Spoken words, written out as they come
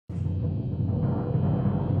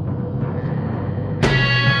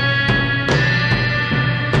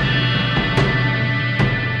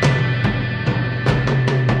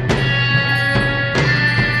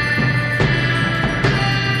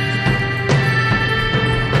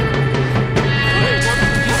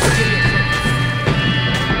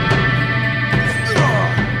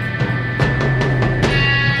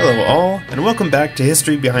welcome back to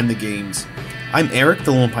History Behind the Games. I'm Eric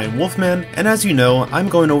the Lonepine Wolfman, and as you know, I'm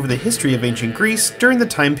going over the history of ancient Greece during the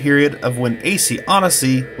time period of when AC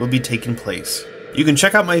Odyssey will be taking place. You can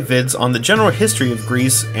check out my vids on the general history of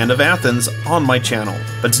Greece and of Athens on my channel,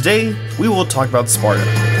 but today we will talk about Sparta.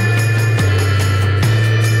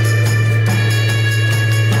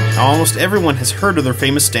 Almost everyone has heard of their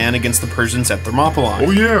famous stand against the Persians at Thermopylae.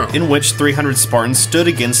 Oh yeah! In which 300 Spartans stood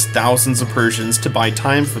against thousands of Persians to buy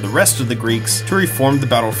time for the rest of the Greeks to reform the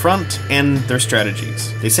battlefront and their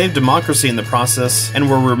strategies. They saved democracy in the process and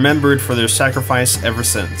were remembered for their sacrifice ever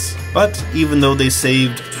since. But even though they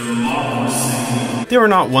saved democracy, they were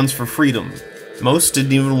not ones for freedom. Most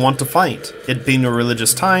didn't even want to fight, it being a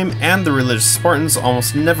religious time, and the religious Spartans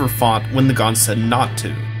almost never fought when the gods said not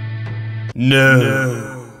to.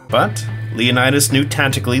 No. But Leonidas knew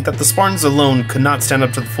tactically that the Spartans alone could not stand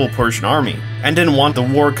up to the full Persian army, and didn't want the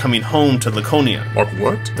war coming home to Laconia. Like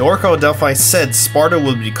what? The Oracle of Delphi said Sparta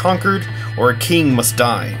would be conquered, or a king must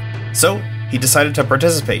die. So, he decided to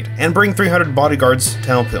participate, and bring 300 bodyguards to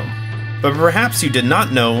help him. But perhaps you did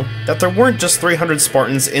not know that there weren't just 300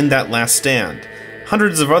 Spartans in that last stand.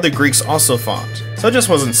 Hundreds of other Greeks also fought, so it just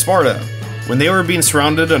wasn't Sparta. When they were being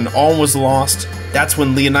surrounded and all was lost, that's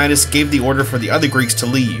when Leonidas gave the order for the other Greeks to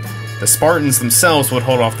leave. The Spartans themselves would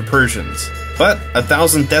hold off the Persians. But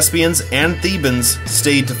 1,000 Thespians and Thebans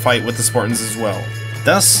stayed to fight with the Spartans as well.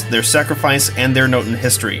 Thus, their sacrifice and their note in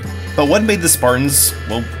history. But what made the Spartans,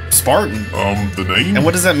 well, Spartan? The name? And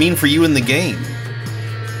what does that mean for you in the game?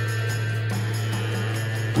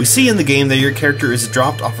 We see in the game that your character is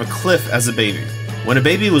dropped off a cliff as a baby. When a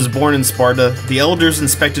baby was born in Sparta, the elders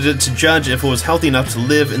inspected it to judge if it was healthy enough to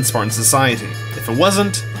live in Spartan society. If it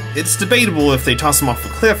wasn't, it's debatable if they tossed them off a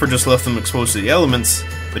cliff or just left them exposed to the elements,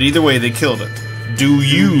 but either way they killed it. Do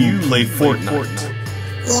you play Fortnite?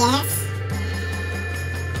 Yes.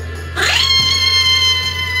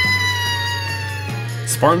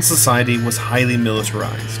 Spartan society was highly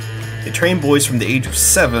militarized. They trained boys from the age of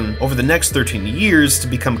 7 over the next 13 years to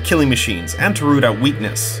become killing machines and to root out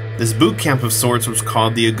weakness. This boot camp of sorts was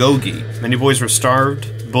called the Agoge. Many boys were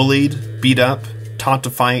starved, bullied, beat up, taught to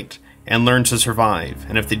fight, and learned to survive,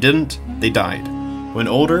 and if they didn't, they died. When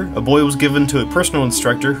older, a boy was given to a personal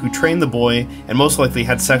instructor who trained the boy and most likely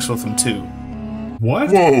had sex with him too. What?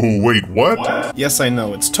 Whoa, wait, what? Yes, I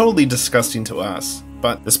know, it's totally disgusting to us,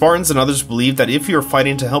 but the Spartans and others believed that if you were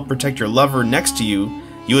fighting to help protect your lover next to you,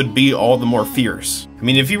 you would be all the more fierce. I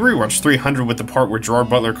mean, if you rewatch 300 with the part where Gerard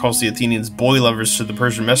Butler calls the Athenians boy lovers to the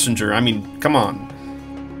Persian messenger, I mean, come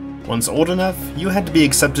on. Once old enough, you had to be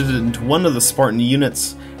accepted into one of the Spartan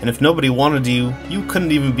units, and if nobody wanted you, you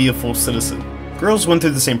couldn't even be a full citizen. Girls went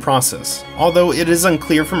through the same process, although it is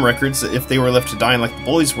unclear from records if they were left to die like the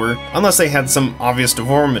boys were, unless they had some obvious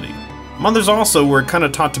deformity. Mothers also were kind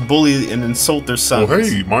of taught to bully and insult their sons, well,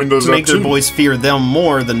 hey, mine does to make that their too. boys fear them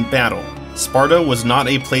more than battle. Sparta was not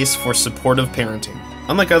a place for supportive parenting.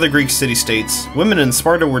 Unlike other Greek city-states, women in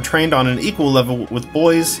Sparta were trained on an equal level with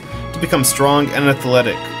boys to become strong and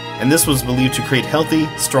athletic, and this was believed to create healthy,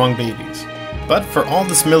 strong babies. But for all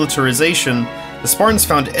this militarization, the Spartans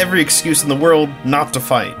found every excuse in the world not to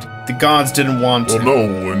fight. The gods didn't want to. Well,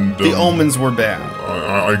 no, and the omens were bad.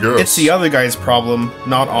 I guess. It's the other guy's problem,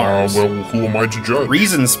 not ours. Well, who am I to judge? The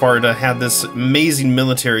reason Sparta had this amazing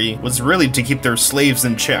military was really to keep their slaves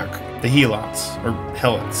in check, the helots, or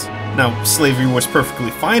helots. Now, slavery was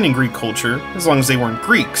perfectly fine in Greek culture, as long as they weren't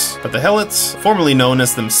Greeks, but the helots, formerly known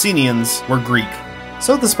as the Messenians, were Greek.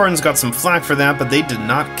 So the Spartans got some flack for that, but they did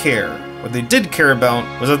not care. What they did care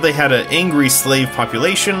about was that they had an angry slave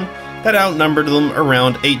population that outnumbered them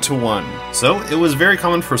around 8 to 1. So it was very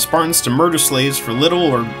common for Spartans to murder slaves for little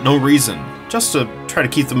or no reason, just to try to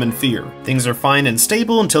keep them in fear. Things are fine and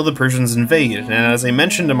stable until the Persians invade, and as I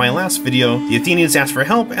mentioned in my last video, the Athenians ask for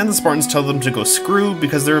help and the Spartans tell them to go screw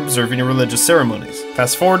because they're observing religious ceremonies.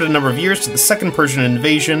 Fast forward a number of years to the second Persian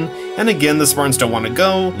invasion, and again the Spartans don't want to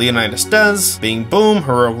go, Leonidas does, bing boom,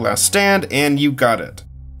 heroic last stand, and you got it.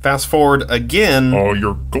 Fast forward again. Oh,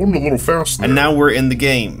 you're going a little fast there. And now we're in the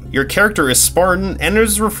game. Your character is Spartan and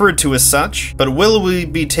is referred to as such, but will we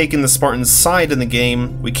be taking the Spartan's side in the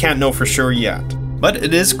game? We can't know for sure yet. But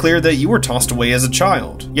it is clear that you were tossed away as a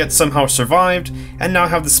child, yet somehow survived, and now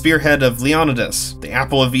have the spearhead of Leonidas, the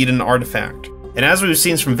Apple of Eden artifact. And as we've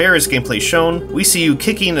seen from various gameplay shown, we see you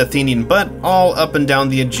kicking Athenian butt all up and down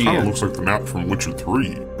the Aegean. Kinda looks like the map from Witcher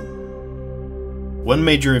 3. One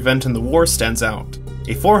major event in the war stands out.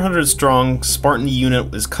 A 400-strong Spartan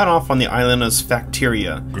unit was cut off on the island of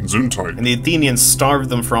Sphacteria, and the Athenians starved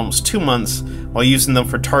them for almost 2 months while using them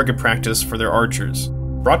for target practice for their archers.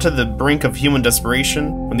 Brought to the brink of human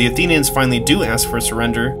desperation, when the Athenians finally do ask for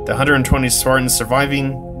surrender, the 120 Spartans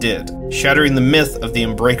surviving did, shattering the myth of the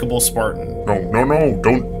unbreakable Spartan. No,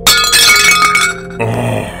 don't.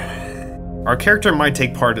 Our character might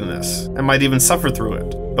take part in this, and might even suffer through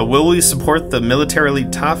it. But will we support the militarily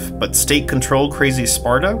tough but state-controlled crazy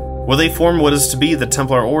Sparta? Will they form what is to be the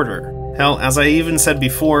Templar Order? Hell, as I even said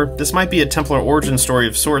before, this might be a Templar origin story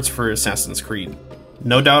of sorts for Assassin's Creed.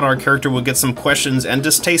 No doubt our character will get some questions and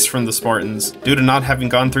distaste from the Spartans, due to not having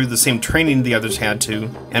gone through the same training the others had to,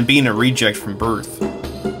 and being a reject from birth.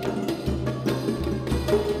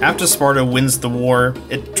 After Sparta wins the war,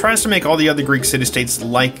 it tries to make all the other Greek city-states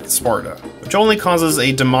like Sparta, which only causes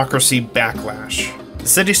a democracy backlash. The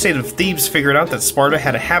city-state of Thebes figured out that Sparta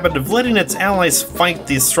had a habit of letting its allies fight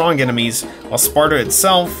these strong enemies, while Sparta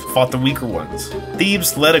itself fought the weaker ones.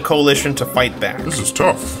 Thebes led a coalition to fight back. This is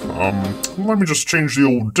tough. Let me just change the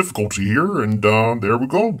old difficulty here, and there we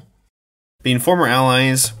go. Being former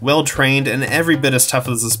allies, well-trained, and every bit as tough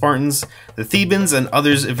as the Spartans, the Thebans and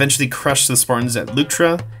others eventually crushed the Spartans at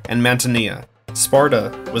Leuctra and Mantinea.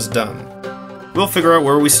 Sparta was done. We'll figure out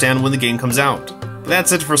where we stand when the game comes out. But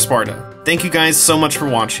that's it for Sparta. Thank you guys so much for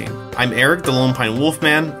watching. I'm Eric the Lonepine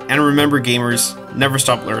Wolfman, and remember gamers, never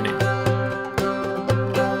stop learning.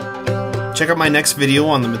 Check out my next video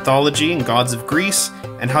on the mythology and gods of Greece,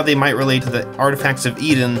 and how they might relate to the artifacts of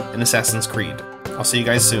Eden in Assassin's Creed. I'll see you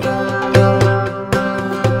guys soon.